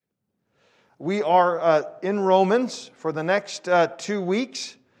We are in Romans for the next 2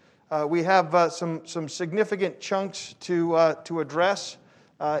 weeks. We have some significant chunks to address,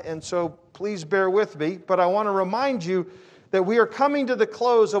 and so please bear with me. But I want to remind you that we are coming to the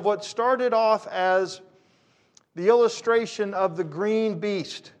close of what started off as the illustration of the green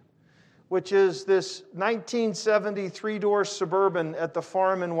beast, which is this 1970 three-door Suburban at the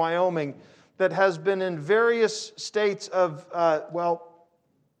farm in Wyoming that has been in various states of,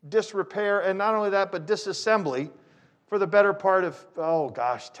 disrepair, and not only that, but disassembly for the better part of,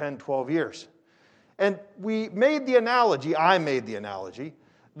 10, 12 years. And I made the analogy,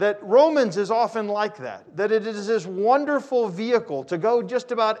 that Romans is often like that it is this wonderful vehicle to go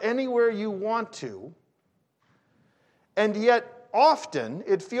just about anywhere you want to, and yet often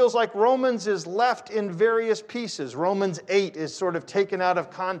it feels like Romans is left in various pieces. Romans 8 is sort of taken out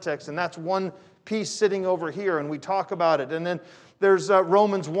of context, and that's one piece sitting over here, and we talk about it. And then there's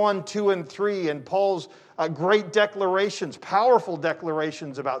Romans 1, 2, and 3, and Paul's great declarations, powerful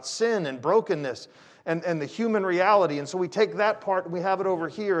declarations about sin and brokenness and the human reality. And so we take that part and we have it over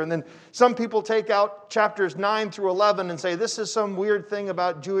here. And then some people take out chapters 9 through 11 and say, this is some weird thing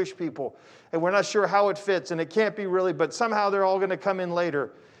about Jewish people, and we're not sure how it fits, and it can't be really, but somehow they're all going to come in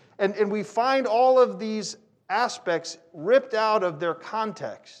later. And we find all of these aspects ripped out of their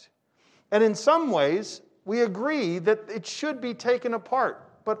context. And in some ways, we agree that it should be taken apart,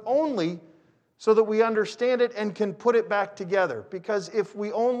 but only so that we understand it and can put it back together. Because if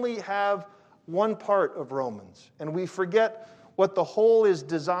we only have one part of Romans and we forget what the whole is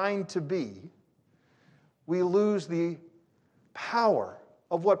designed to be, we lose the power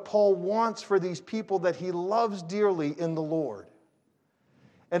of what Paul wants for these people that he loves dearly in the Lord.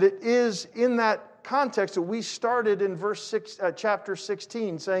 And it is in that context that we started in chapter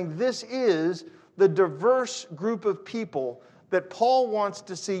 16, saying this is the diverse group of people that Paul wants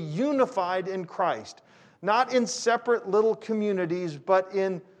to see unified in Christ. Not in separate little communities, but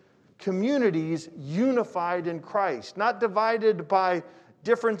in communities unified in Christ. Not divided by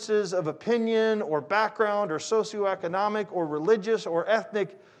differences of opinion or background or socioeconomic or religious or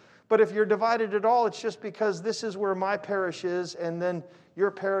ethnic. But if you're divided at all, it's just because this is where my parish is, and then your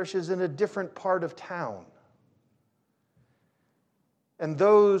parish is in a different part of town. And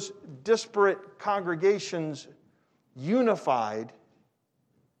those disparate congregations unified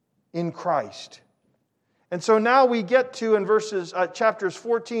in Christ. And so now we get to, in chapters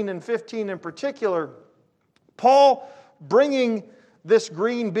 14 and 15 in particular, Paul bringing this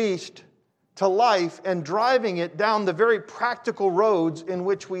green beast to life and driving it down the very practical roads in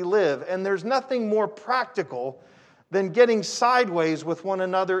which we live. And there's nothing more practical than getting sideways with one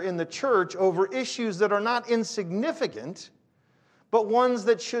another in the church over issues that are not insignificant, but ones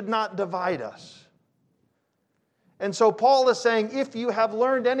that should not divide us. And so Paul is saying, if you have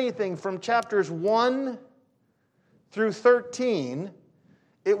learned anything from chapters 1 through 13,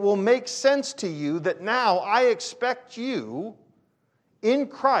 it will make sense to you that now I expect you in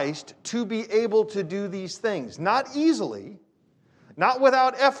Christ to be able to do these things. Not easily, not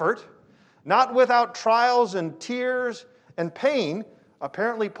without effort, not without trials and tears and pain.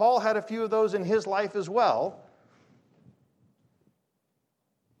 Apparently Paul had a few of those in his life as well.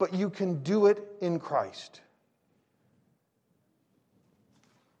 But you can do it in Christ.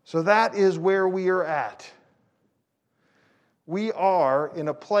 So that is where we are at. We are in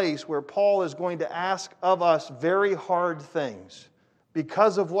a place where Paul is going to ask of us very hard things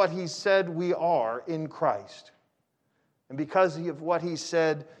because of what he said we are in Christ. And because of what he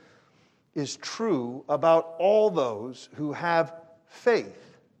said is true about all those who have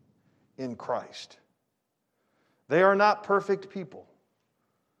faith in Christ. They are not perfect people.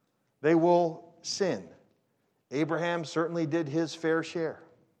 They will sin. Abraham certainly did his fair share.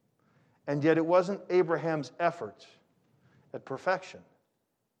 And yet it wasn't Abraham's efforts at perfection,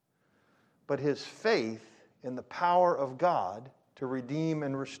 but his faith in the power of God to redeem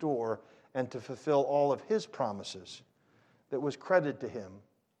and restore and to fulfill all of his promises that was credited to him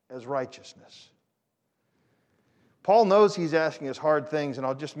as righteousness. Paul knows he's asking us hard things, and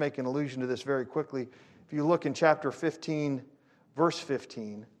I'll just make an allusion to this very quickly. If you look in chapter 15, verse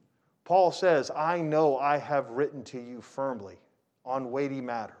 15, Paul says, I know I have written to you firmly on weighty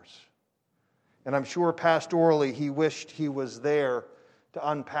matters. And I'm sure pastorally he wished he was there to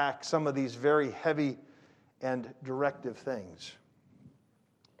unpack some of these very heavy and directive things.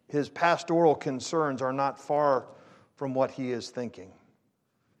 His pastoral concerns are not far from what he is thinking.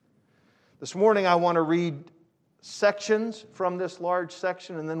 This morning I want to read sections from this large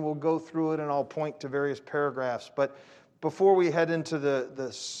section, and then we'll go through it and I'll point to various paragraphs. But before we head into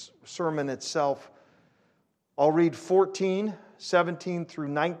the sermon itself, I'll read 14, 17 through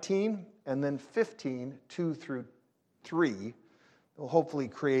 19, and then 15, 2 through 3, will hopefully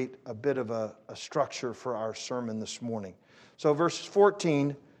create a bit of a structure for our sermon this morning. So verses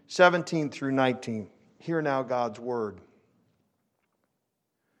 14, 17 through 19. Hear now God's word.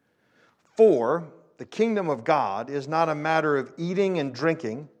 For the kingdom of God is not a matter of eating and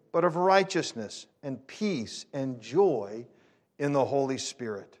drinking, but of righteousness and peace and joy in the Holy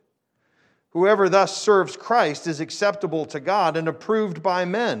Spirit. Whoever thus serves Christ is acceptable to God and approved by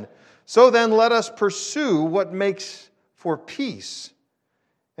men. So then let us pursue what makes for peace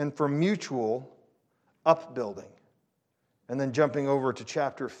and for mutual upbuilding. And then jumping over to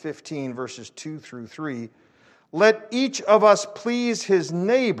chapter 15, verses 2 through 3. Let each of us please his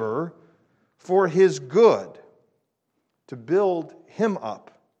neighbor for his good, to build him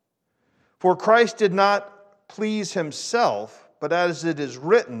up. For Christ did not please himself, but as it is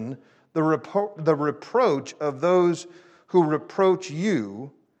written, the reproach of those who reproach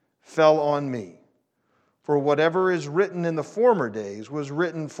you fell on me. For whatever is written in the former days was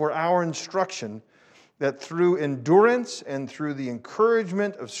written for our instruction, that through endurance and through the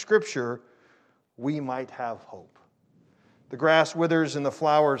encouragement of Scripture, we might have hope. The grass withers and the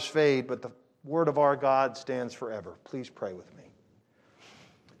flowers fade, but the word of our God stands forever. Please pray with me.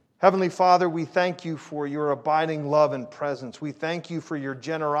 Heavenly Father, we thank you for your abiding love and presence. We thank you for your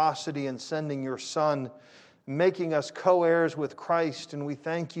generosity in sending your Son, making us co-heirs with Christ. And we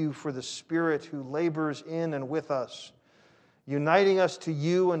thank you for the Spirit who labors in and with us, uniting us to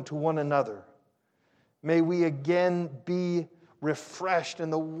you and to one another. May we again be refreshed in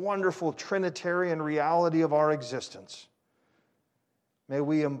the wonderful Trinitarian reality of our existence. May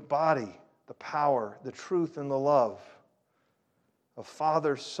we embody the power, the truth, and the love of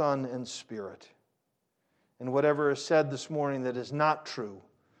Father, Son, and Spirit. And whatever is said this morning that is not true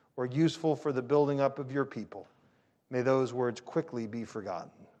or useful for the building up of your people, may those words quickly be forgotten.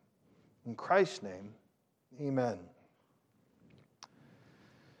 In Christ's name, amen.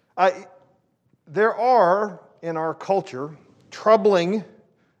 There are, in our culture, troubling,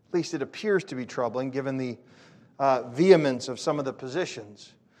 at least it appears to be troubling, given the vehemence of some of the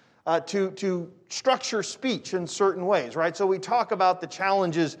positions, to structure speech in certain ways, right? So we talk about the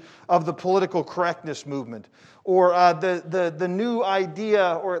challenges of the political correctness movement, or the new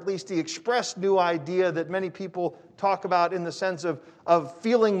idea, or at least the expressed new idea that many people talk about in the sense of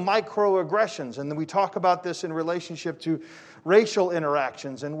feeling microaggressions. And then we talk about this in relationship to racial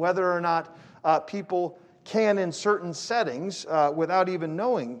interactions and whether or not people can, in certain settings, without even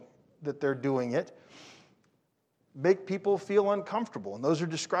knowing that they're doing it, make people feel uncomfortable. And those are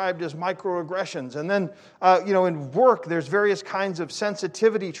described as microaggressions. And then, in work, there's various kinds of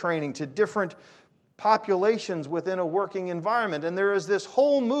sensitivity training to different populations within a working environment. And there is this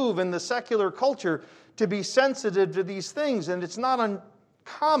whole move in the secular culture to be sensitive to these things. And it's not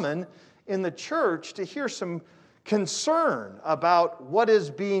uncommon in the church to hear some concern about what is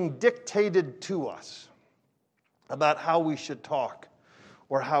being dictated to us, about how we should talk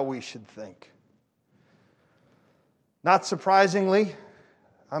or how we should think. Not surprisingly,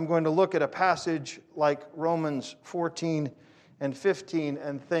 I'm going to look at a passage like Romans 14 and 15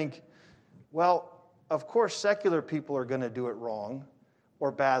 and think, well, of course secular people are going to do it wrong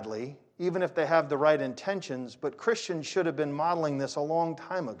or badly, even if they have the right intentions, but Christians should have been modeling this a long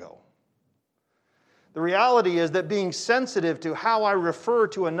time ago. The reality is that being sensitive to how I refer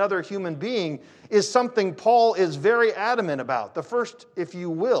to another human being is something Paul is very adamant about. The first, if you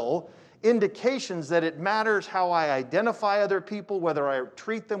will, indications that it matters how I identify other people, whether I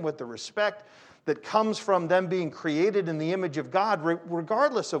treat them with the respect that comes from them being created in the image of God,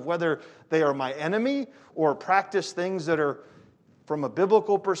 regardless of whether they are my enemy or practice things that are, from a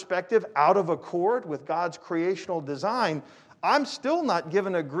biblical perspective, out of accord with God's creational design. I'm still not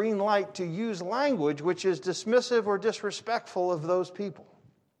given a green light to use language which is dismissive or disrespectful of those people.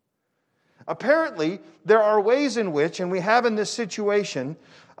 Apparently, there are ways in which, and we have in this situation,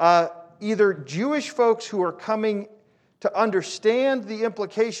 either Jewish folks who are coming to understand the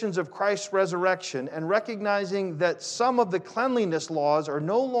implications of Christ's resurrection and recognizing that some of the cleanliness laws are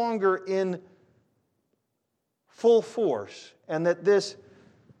no longer in full force, and that this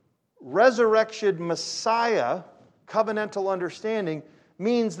resurrection Messiah covenantal understanding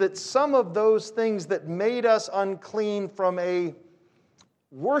means that some of those things that made us unclean from a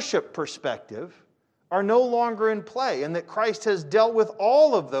worship perspective are no longer in play, and that Christ has dealt with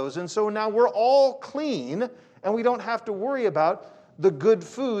all of those. And so now we're all clean, and we don't have to worry about the good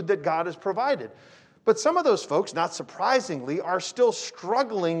food that God has provided. But some of those folks, not surprisingly, are still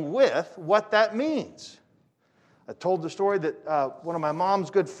struggling with what that means. I told the story that one of my mom's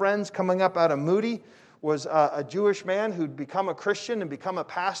good friends coming up out of Moody was a Jewish man who'd become a Christian and become a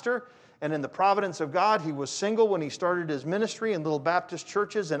pastor. And in the providence of God, he was single when he started his ministry in little Baptist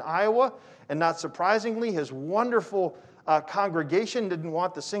churches in Iowa. And not surprisingly, his wonderful congregation didn't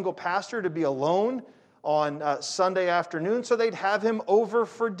want the single pastor to be alone on Sunday afternoon, so they'd have him over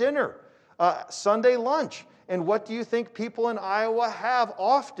for dinner, Sunday lunch. And what do you think people in Iowa have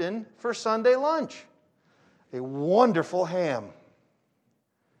often for Sunday lunch? A wonderful ham.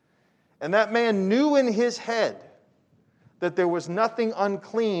 And that man knew in his head that there was nothing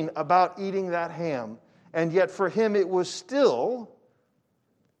unclean about eating that ham, and yet for him it was still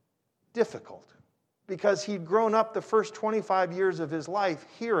difficult because he'd grown up the first 25 years of his life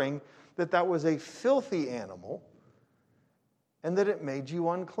hearing that that was a filthy animal and that it made you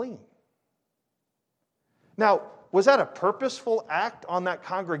unclean. Now, was that a purposeful act on that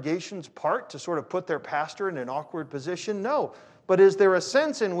congregation's part to sort of put their pastor in an awkward position? No. But is there a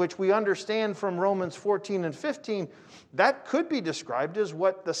sense in which we understand from Romans 14 and 15 that could be described as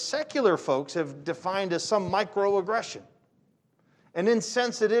what the secular folks have defined as some microaggression, an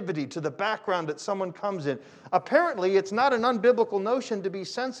insensitivity to the background that someone comes in? Apparently, it's not an unbiblical notion to be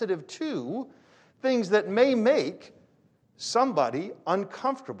sensitive to things that may make somebody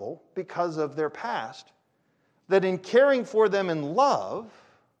uncomfortable because of their past, that in caring for them in love,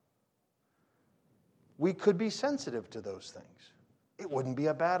 we could be sensitive to those things. It wouldn't be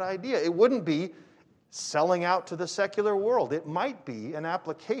a bad idea. It wouldn't be selling out to the secular world. It might be an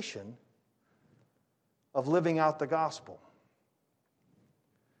application of living out the gospel.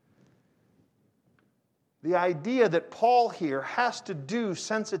 The idea that Paul here has to do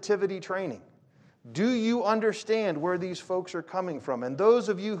sensitivity training. Do you understand where these folks are coming from? And those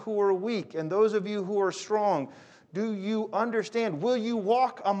of you who are weak and those of you who are strong, do you understand? Will you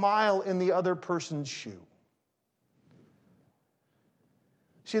walk a mile in the other person's shoe?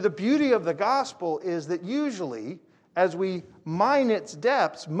 See, the beauty of the gospel is that usually, as we mine its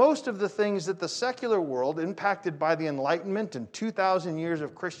depths, most of the things that the secular world, impacted by the Enlightenment and 2,000 years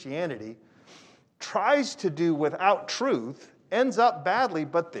of Christianity, tries to do without truth, ends up badly,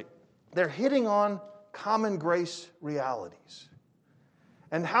 but they're hitting on common grace realities.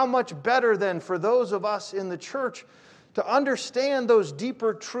 And how much better then for those of us in the church to understand those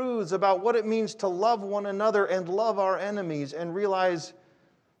deeper truths about what it means to love one another and love our enemies and realize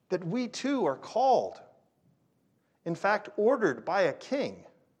that we too are called, in fact, ordered by a king,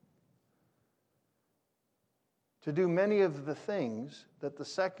 to do many of the things that the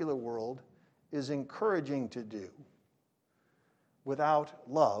secular world is encouraging to do without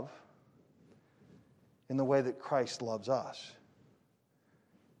love in the way that Christ loves us.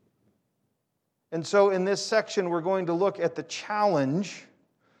 And so in this section, we're going to look at the challenge,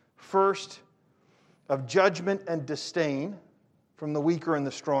 first, of judgment and disdain from the weaker and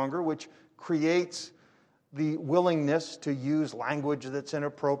the stronger, which creates the willingness to use language that's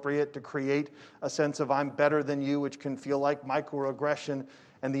inappropriate, to create a sense of I'm better than you, which can feel like microaggression,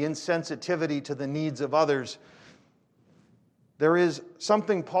 and the insensitivity to the needs of others. There is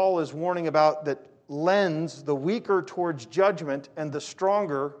something Paul is warning about that lends the weaker towards judgment and the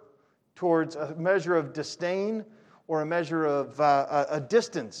stronger towards a measure of disdain or a measure of a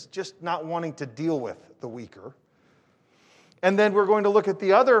distance, just not wanting to deal with the weaker. And then we're going to look at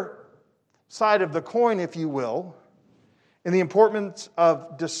the other side of the coin, if you will, in the importance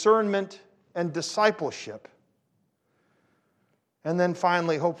of discernment and discipleship. And then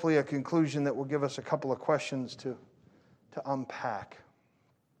finally, hopefully, a conclusion that will give us a couple of questions to unpack.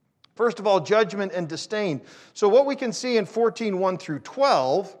 First of all, judgment and disdain. So what we can see in 14:1 through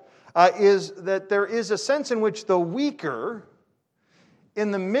 12 is that there is a sense in which the weaker,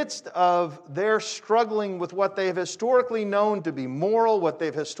 in the midst of their struggling with what they have historically known to be moral, what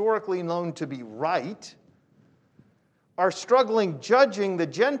they've historically known to be right, are struggling judging the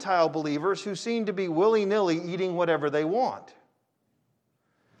Gentile believers who seem to be willy-nilly eating whatever they want.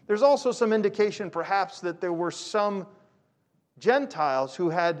 There's also some indication, perhaps, that there were some Gentiles who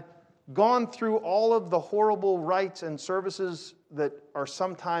had gone through all of the horrible rites and services that are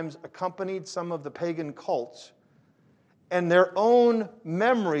sometimes accompanied some of the pagan cults, and their own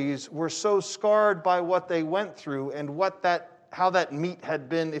memories were so scarred by what they went through and how that meat had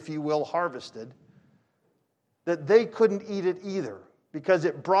been, if you will, harvested, that they couldn't eat it either because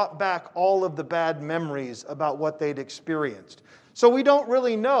it brought back all of the bad memories about what they'd experienced. So we don't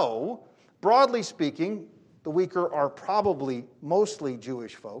really know. Broadly speaking, the weaker are probably mostly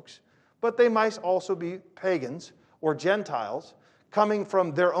Jewish folks, but they might also be pagans or Gentiles coming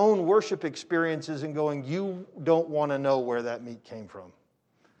from their own worship experiences and going, you don't want to know where that meat came from.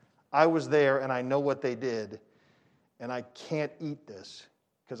 I was there and I know what they did, and I can't eat this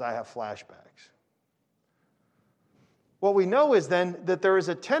because I have flashbacks. What we know is then that there is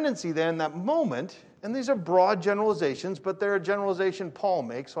a tendency then, that moment, and these are broad generalizations, but they're a generalization Paul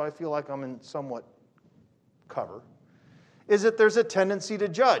makes, so I feel like I'm in somewhat cover, is that there's a tendency to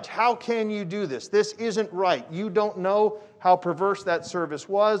judge. How can you do this? This isn't right. You don't know how perverse that service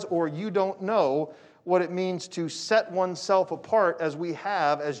was, or you don't know what it means to set oneself apart as we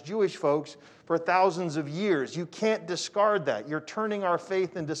have as Jewish folks for thousands of years. You can't discard that. You're turning our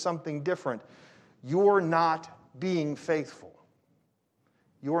faith into something different. You're not being faithful.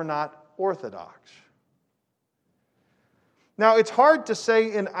 You're not orthodox. Now, it's hard to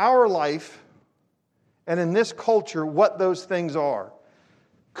say in our life and in this culture what those things are.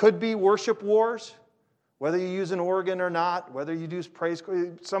 Could be worship wars, whether you use an organ or not, whether you do praise.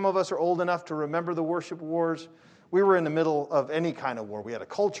 Some of us are old enough to remember the worship wars. We were in the middle of any kind of war. We had a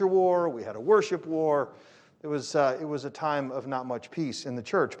culture war. We had a worship war. It was a time of not much peace in the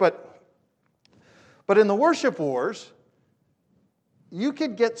church. But in the worship wars, you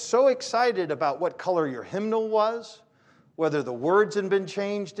could get so excited about what color your hymnal was, whether the words had been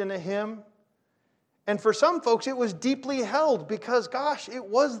changed in a hymn. And for some folks, it was deeply held because, gosh, it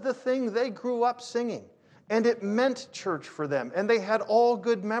was the thing they grew up singing. And it meant church for them. And they had all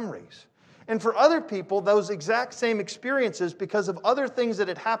good memories. And for other people, those exact same experiences, because of other things that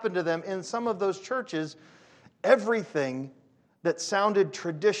had happened to them in some of those churches, everything that sounded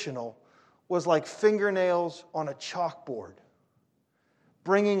traditional was like fingernails on a chalkboard,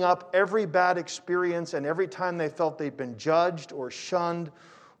 bringing up every bad experience and every time they felt they'd been judged or shunned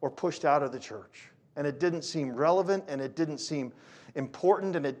or pushed out of the church. And it didn't seem relevant, and it didn't seem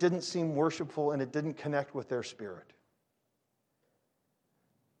important, and it didn't seem worshipful, and it didn't connect with their spirit.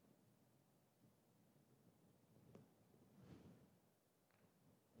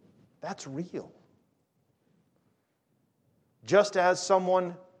 That's real. Just as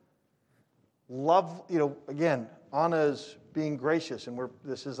someone again, Anna's being gracious, and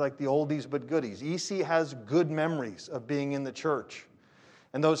this is like the oldies but goodies. EC has good memories of being in the church.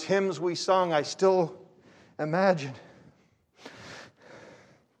 And those hymns we sung, I still imagine.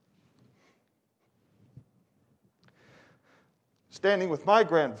 Standing with my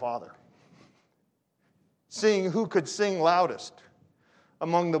grandfather, seeing who could sing loudest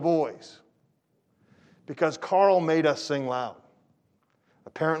among the boys. Because Carl made us sing loud.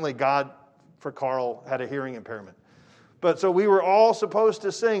 Apparently God, for Carl, had a hearing impairment. But so we were all supposed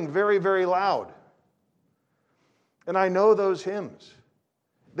to sing very, very loud. And I know those hymns.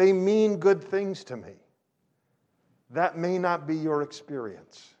 They mean good things to me. That may not be your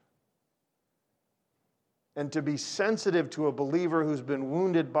experience. And to be sensitive to a believer who's been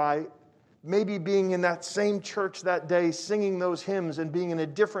wounded by maybe being in that same church that day, singing those hymns and being in a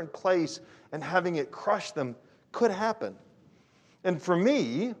different place and having it crush them could happen. And for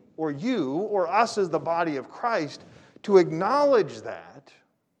me, or you, or us as the body of Christ, to acknowledge that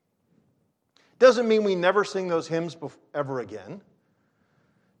doesn't mean we never sing those hymns ever again.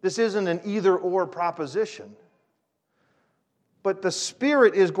 This isn't an either-or proposition. But the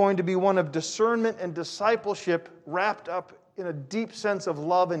Spirit is going to be one of discernment and discipleship wrapped up in a deep sense of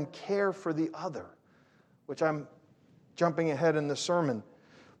love and care for the other, which I'm jumping ahead in the sermon.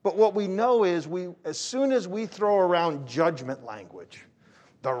 But what we know is as soon as we throw around judgment language,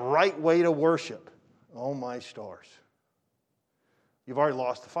 the right way to worship, oh my stars, you've already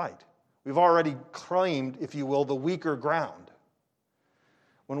lost the fight. We've already claimed, if you will, the weaker ground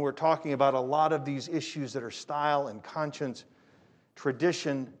when we're talking about a lot of these issues that are style and conscience,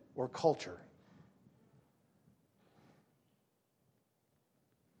 tradition, or culture.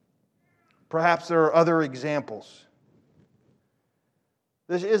 Perhaps there are other examples.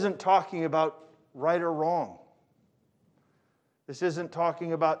 This isn't talking about right or wrong. This isn't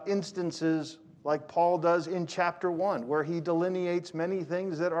talking about instances like Paul does in chapter 1, where he delineates many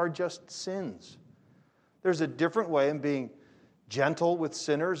things that are just sins. There's a different way in being gentle with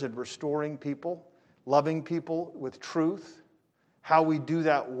sinners and restoring people, loving people with truth, how we do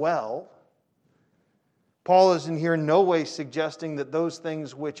that well. Paul is in here in no way suggesting that those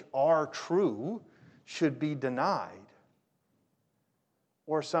things which are true should be denied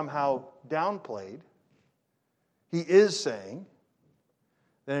or somehow downplayed. He is saying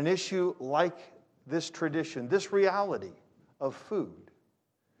that an issue like this tradition, this reality of food,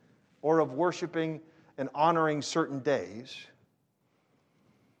 or of worshiping and honoring certain days,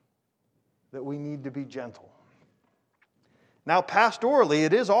 that we need to be gentle. Now, pastorally,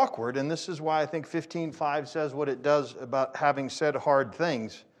 it is awkward, and this is why I think 15:5 says what it does about having said hard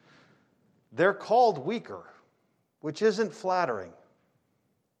things. They're called weaker, which isn't flattering.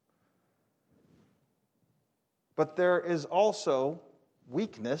 But there is also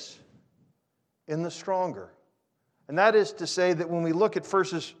weakness in the stronger. And that is to say that when we look at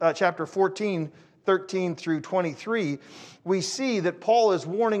chapter 14, 13 through 23, we see that Paul is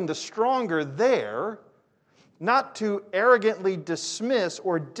warning the stronger there not to arrogantly dismiss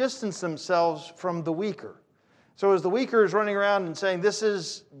or distance themselves from the weaker. So as the weaker is running around and saying, this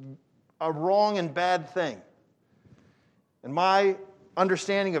is a wrong and bad thing, and my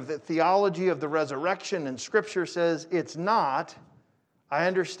understanding of the theology of the resurrection and Scripture says it's not, I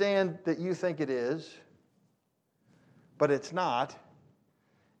understand that you think it is, but it's not.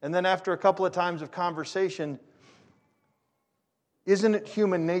 And then after a couple of times of conversation, isn't it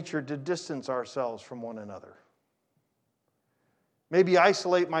human nature to distance ourselves from one another? Maybe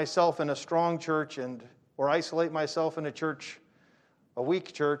isolate myself in a strong church or isolate myself in a church, a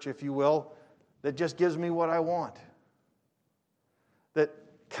weak church, if you will, that just gives me what I want, that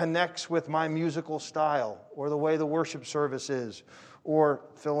connects with my musical style or the way the worship service is, or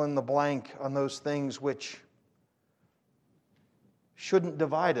fill in the blank on those things which shouldn't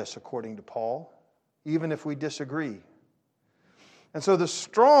divide us, according to Paul, even if we disagree. And so the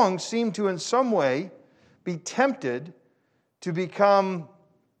strong seem to, in some way, be tempted to become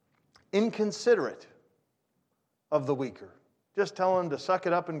inconsiderate of the weaker. Just tell them to suck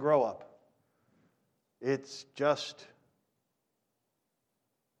it up and grow up. It's just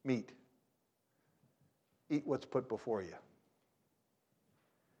meat. Eat what's put before you.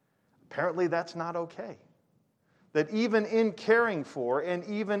 Apparently that's not okay. That even in caring for and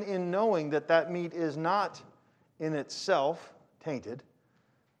even in knowing that that meat is not in itself tainted,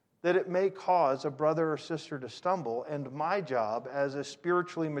 that it may cause a brother or sister to stumble, and my job as a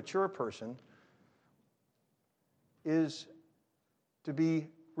spiritually mature person is to be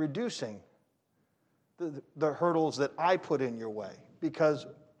reducing the hurdles that I put in your way, because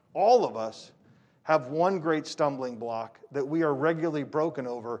all of us have one great stumbling block that we are regularly broken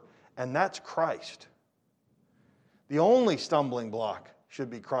over, and that's Christ. The only stumbling block should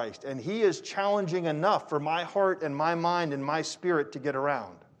be Christ, and He is challenging enough for my heart and my mind and my spirit to get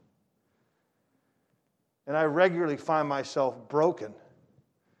around. And I regularly find myself broken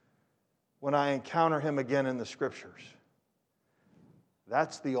when I encounter Him again in the Scriptures.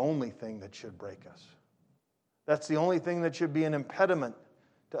 That's the only thing that should break us. That's the only thing that should be an impediment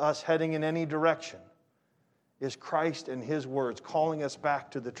to us heading in any direction, is Christ and His words calling us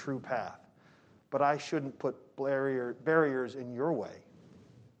back to the true path. But I shouldn't put barriers in your way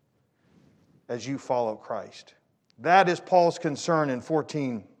as you follow Christ. That is Paul's concern in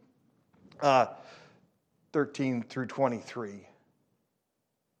 13 through 23.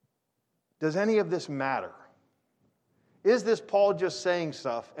 Does any of this matter? Is this Paul just saying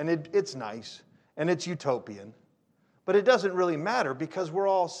stuff, and it's nice, and it's utopian, but it doesn't really matter because we're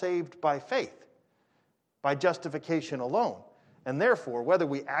all saved by faith, by justification alone. And therefore, whether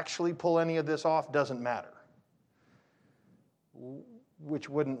we actually pull any of this off doesn't matter. Which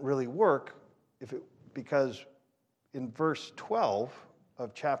wouldn't really work because in verse 12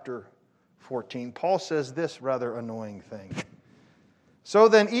 of chapter 14, Paul says this rather annoying thing. So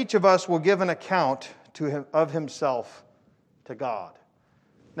then each of us will give an account of himself to God.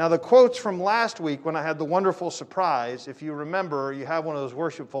 Now the quotes from last week when I had the wonderful surprise, if you remember, you have one of those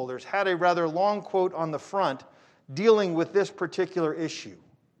worship folders, had a rather long quote on the front dealing with this particular issue.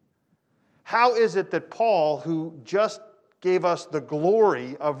 How is it that Paul, who just gave us the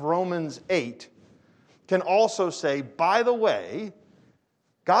glory of Romans 8, can also say, by the way,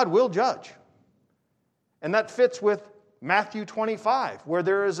 God will judge? And that fits with Matthew 25, where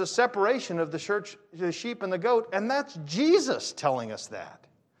there is a separation of the sheep and the goat, and that's Jesus telling us that.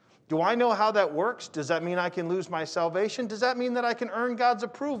 Do I know how that works? Does that mean I can lose my salvation? Does that mean that I can earn God's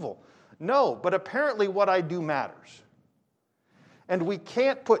approval? No, but apparently what I do matters. And we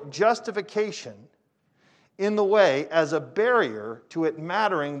can't put justification in the way as a barrier to it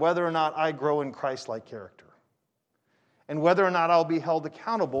mattering whether or not I grow in Christ-like character, and whether or not I'll be held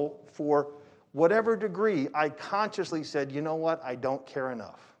accountable for whatever degree I consciously said, you know what, I don't care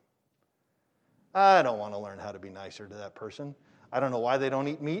enough. I don't want to learn how to be nicer to that person. I don't know why they don't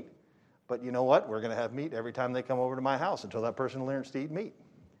eat meat, but you know what, we're going to have meat every time they come over to my house until that person learns to eat meat.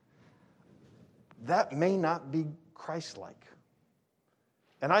 That may not be Christ-like.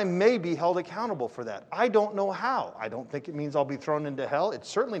 And I may be held accountable for that. I don't know how. I don't think it means I'll be thrown into hell. It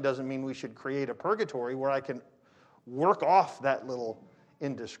certainly doesn't mean we should create a purgatory where I can work off that little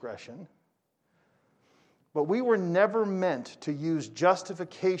indiscretion. But we were never meant to use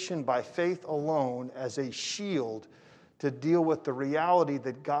justification by faith alone as a shield to deal with the reality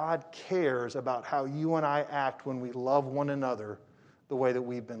that God cares about how you and I act when we love one another the way that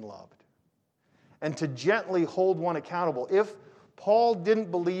we've been loved. And to gently hold one accountable. If Paul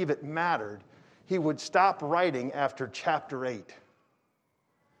didn't believe it mattered, he would stop writing after chapter 8.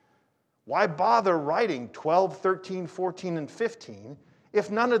 Why bother writing 12, 13, 14, and 15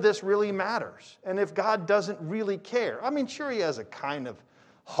 if none of this really matters and if God doesn't really care? I mean, sure, he has a kind of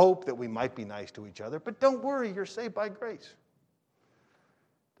hope that we might be nice to each other, but don't worry, you're saved by grace.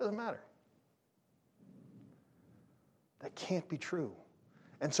 Doesn't matter. That can't be true.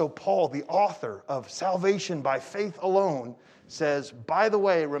 And so Paul, the author of Salvation by Faith Alone, says, by the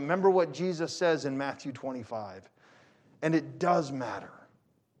way, remember what Jesus says in Matthew 25. And it does matter.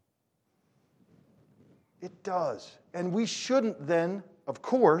 It does. And we shouldn't then, of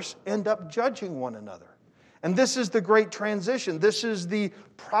course, end up judging one another. And this is the great transition. This is the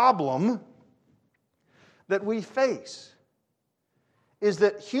problem that we face, is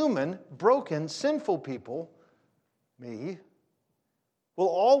that human, broken, sinful people, me, will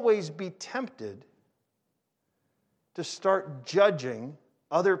always be tempted to start judging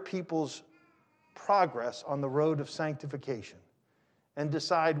other people's progress on the road of sanctification and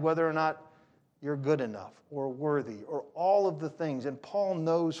decide whether or not you're good enough or worthy or all of the things. And Paul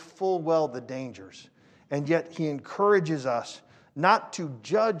knows full well the dangers. And yet he encourages us not to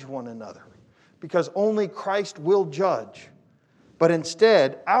judge one another because only Christ will judge. But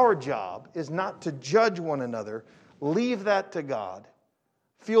instead, our job is not to judge one another. Leave that to God.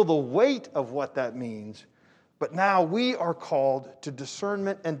 Feel the weight of what that means. But now we are called to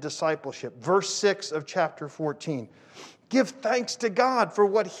discernment and discipleship. Verse 6 of chapter 14. Give thanks to God for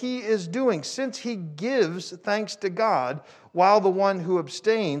what he is doing, since he gives thanks to God, while the one who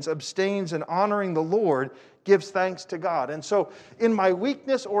abstains in honoring the Lord, gives thanks to God. And so in my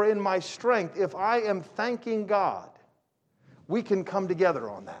weakness or in my strength, if I am thanking God, we can come together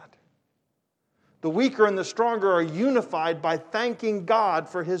on that. The weaker and the stronger are unified by thanking God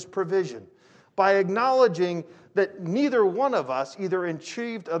for his provision, by acknowledging that neither one of us either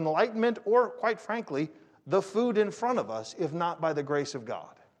achieved enlightenment or, quite frankly, the food in front of us, if not by the grace of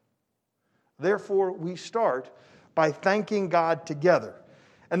God. Therefore, we start by thanking God together.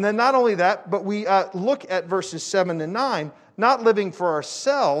 And then not only that, but we look at verses 7 and 9, not living for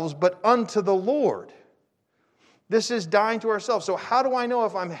ourselves, but unto the Lord. This is dying to ourselves. So how do I know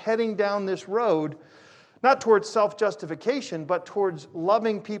if I'm heading down this road, not towards self-justification, but towards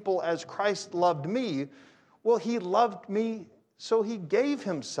loving people as Christ loved me? Well, he loved me, so he gave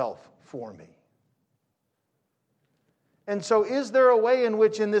himself for me. And so is there a way in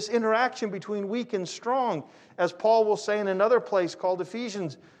which in this interaction between weak and strong, as Paul will say in another place called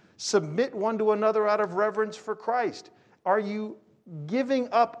Ephesians, submit one to another out of reverence for Christ? Are you giving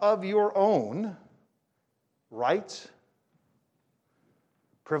up of your own rights,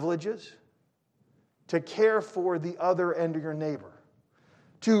 privileges, to care for the other and your neighbor,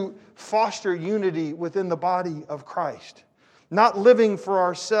 to foster unity within the body of Christ? Not living for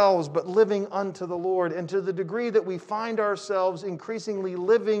ourselves, but living unto the Lord. And to the degree that we find ourselves increasingly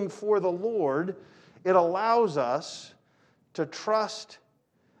living for the Lord, it allows us to trust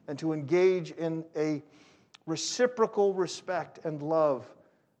and to engage in a reciprocal respect and love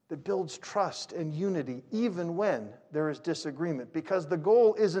that builds trust and unity even when there is disagreement. Because the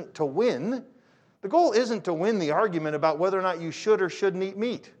goal isn't to win. The goal isn't to win the argument about whether or not you should or shouldn't eat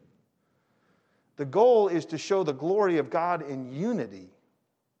meat. The goal is to show the glory of God in unity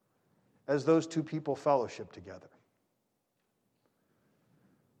as those two people fellowship together.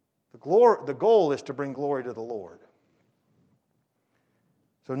 The goal is to bring glory to the Lord.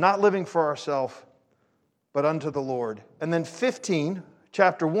 So not living for ourselves, but unto the Lord. And then 15,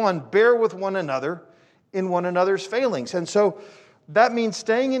 chapter 1, bear with one another in one another's failings. And so that means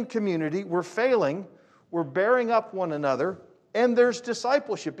staying in community. We're failing. We're bearing up one another. And there's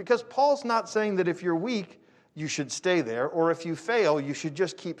discipleship, because Paul's not saying that if you're weak, you should stay there, or if you fail, you should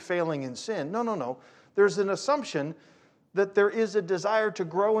just keep failing in sin. No. There's an assumption that there is a desire to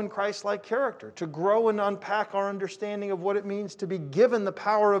grow in Christ-like character, to grow and unpack our understanding of what it means to be given the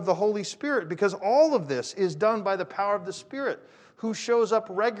power of the Holy Spirit, because all of this is done by the power of the Spirit, who shows up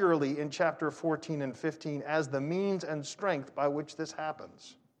regularly in chapter 14 and 15 as the means and strength by which this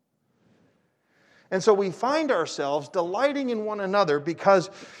happens. And so we find ourselves delighting in one another because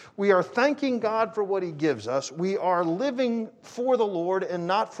we are thanking God for what he gives us. We are living for the Lord and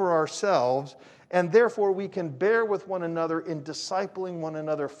not for ourselves. And therefore we can bear with one another in discipling one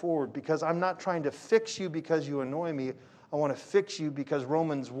another forward. Because I'm not trying to fix you because you annoy me. I want to fix you because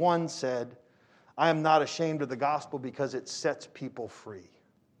Romans 1 said, I am not ashamed of the gospel because it sets people free.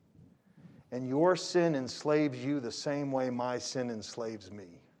 And your sin enslaves you the same way my sin enslaves me.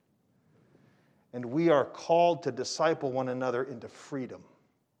 And we are called to disciple one another into freedom,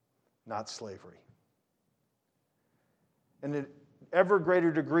 not slavery. And at ever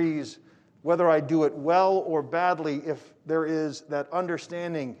greater degrees, whether I do it well or badly, if there is that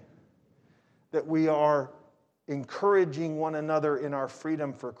understanding that we are encouraging one another in our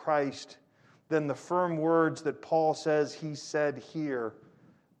freedom for Christ, then the firm words that Paul says he said here,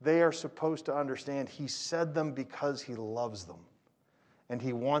 they are supposed to understand he said them because he loves them. And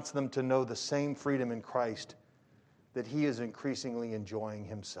he wants them to know the same freedom in Christ that he is increasingly enjoying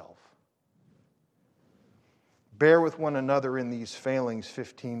himself. Bear with one another in these failings,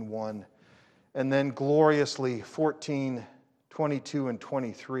 15:1. And then gloriously, 14:22 and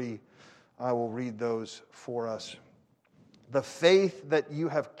 23, I will read those for us. The faith that you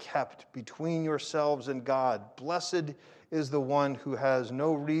have kept between yourselves and God, blessed is the one who has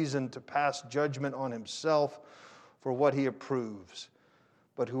no reason to pass judgment on himself for what he approves.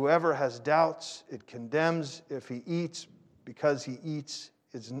 But whoever has doubts, it condemns if he eats, because he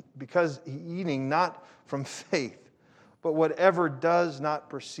eating not from faith. But whatever does not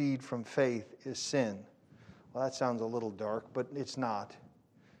proceed from faith is sin. Well, that sounds a little dark, but it's not.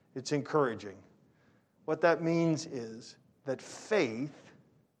 It's encouraging. What that means is that faith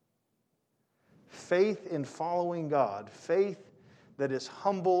in following God, faith that is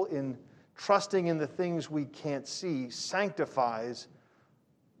humble in trusting in the things we can't see, sanctifies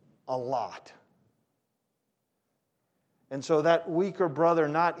a lot. And so that weaker brother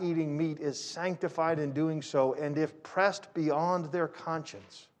not eating meat is sanctified in doing so, and if pressed beyond their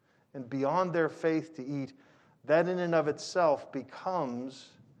conscience and beyond their faith to eat, that in and of itself becomes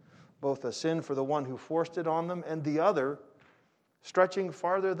both a sin for the one who forced it on them and the other stretching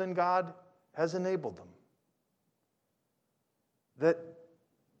farther than God has enabled them. That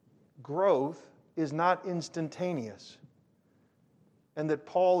growth is not instantaneous. And that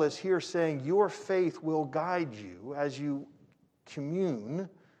Paul is here saying your faith will guide you as you commune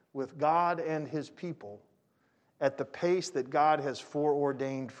with God and his people at the pace that God has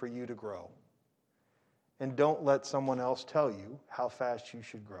foreordained for you to grow. And don't let someone else tell you how fast you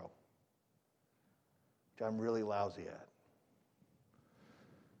should grow, which I'm really lousy at.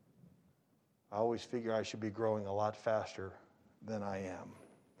 I always figure I should be growing a lot faster than I am.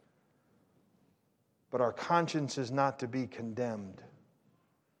 But our conscience is not to be condemned,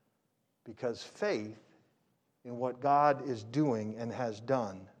 because faith in what God is doing and has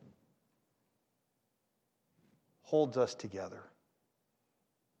done holds us together.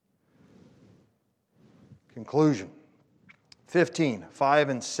 Conclusion. 15:5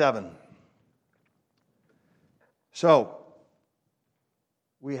 and 7. So,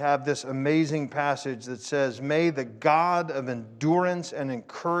 we have this amazing passage that says, "May the God of endurance and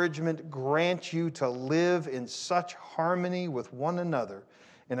encouragement grant you to live in such harmony with one another,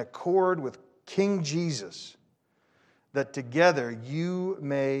 in accord with King Jesus, that together you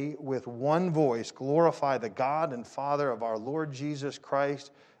may with one voice glorify the God and Father of our Lord Jesus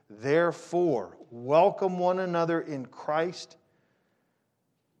Christ. Therefore, welcome one another in Christ,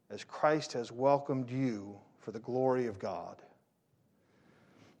 as Christ has welcomed you for the glory of God."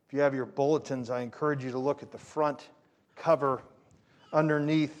 If you have your bulletins, I encourage you to look at the front cover.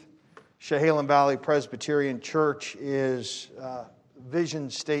 Underneath Chehalem Valley Presbyterian Church is vision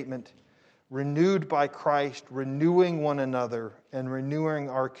statement, renewed by Christ, renewing one another, and renewing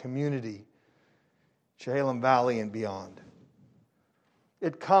our community, Chehalem Valley and beyond.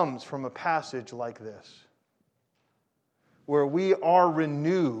 It comes from a passage like this, where we are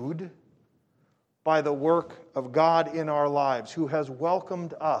renewed by the work of God in our lives, who has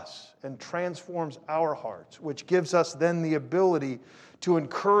welcomed us and transforms our hearts, which gives us then the ability to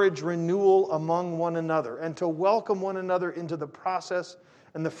encourage renewal among one another and to welcome one another into the process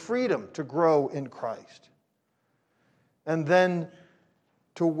and the freedom to grow in Christ. And then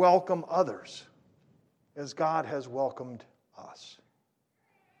to welcome others as God has welcomed us.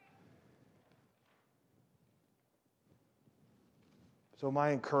 So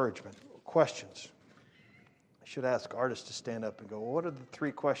my encouragement, questions. I should ask artists to stand up and go, well, what are the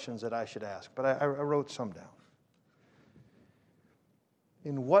 3 questions that I should ask? But I wrote some down.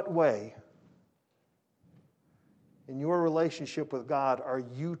 In what way, in your relationship with God, are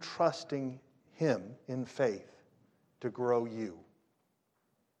you trusting Him in faith to grow you?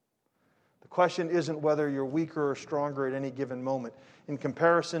 The question isn't whether you're weaker or stronger at any given moment. In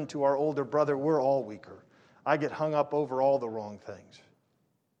comparison to our older brother, we're all weaker. I get hung up over all the wrong things.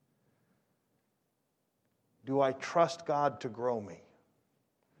 Do I trust God to grow me?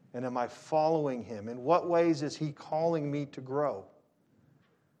 And am I following Him? In what ways is He calling me to grow?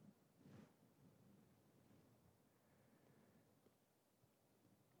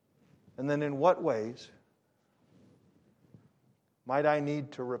 And then in what ways might I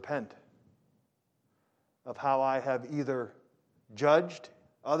need to repent of how I have either judged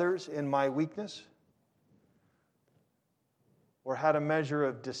others in my weakness, or had a measure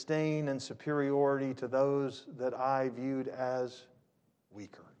of disdain and superiority to those that I viewed as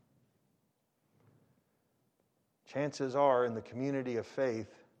weaker. Chances are, in the community of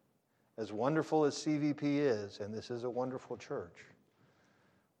faith, as wonderful as CVP is, and this is a wonderful church,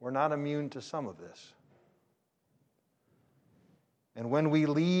 we're not immune to some of this. And when we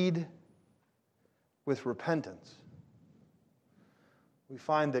lead with repentance, we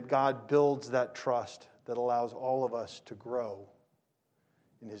find that God builds that trust that allows all of us to grow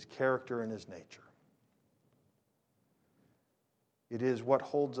in His character and His nature. It is what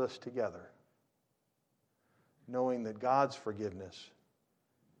holds us together, knowing that God's forgiveness,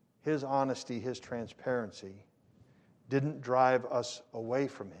 His honesty, His transparency didn't drive us away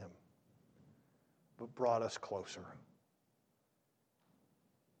from Him, but brought us closer.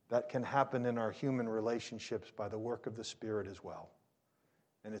 That can happen in our human relationships by the work of the Spirit as well.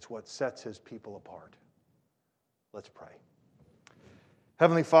 And it's what sets His people apart. Let's pray.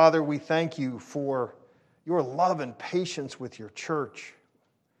 Heavenly Father, we thank You for Your love and patience with Your church.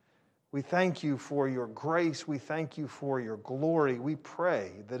 We thank You for Your grace. We thank You for Your glory. We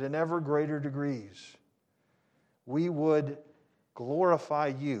pray that in ever greater degrees we would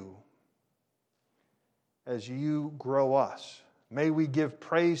glorify You as You grow us. May we give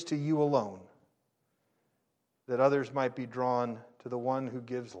praise to You alone, that others might be drawn to the One who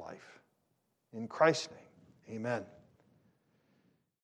gives life. In Christ's name, amen.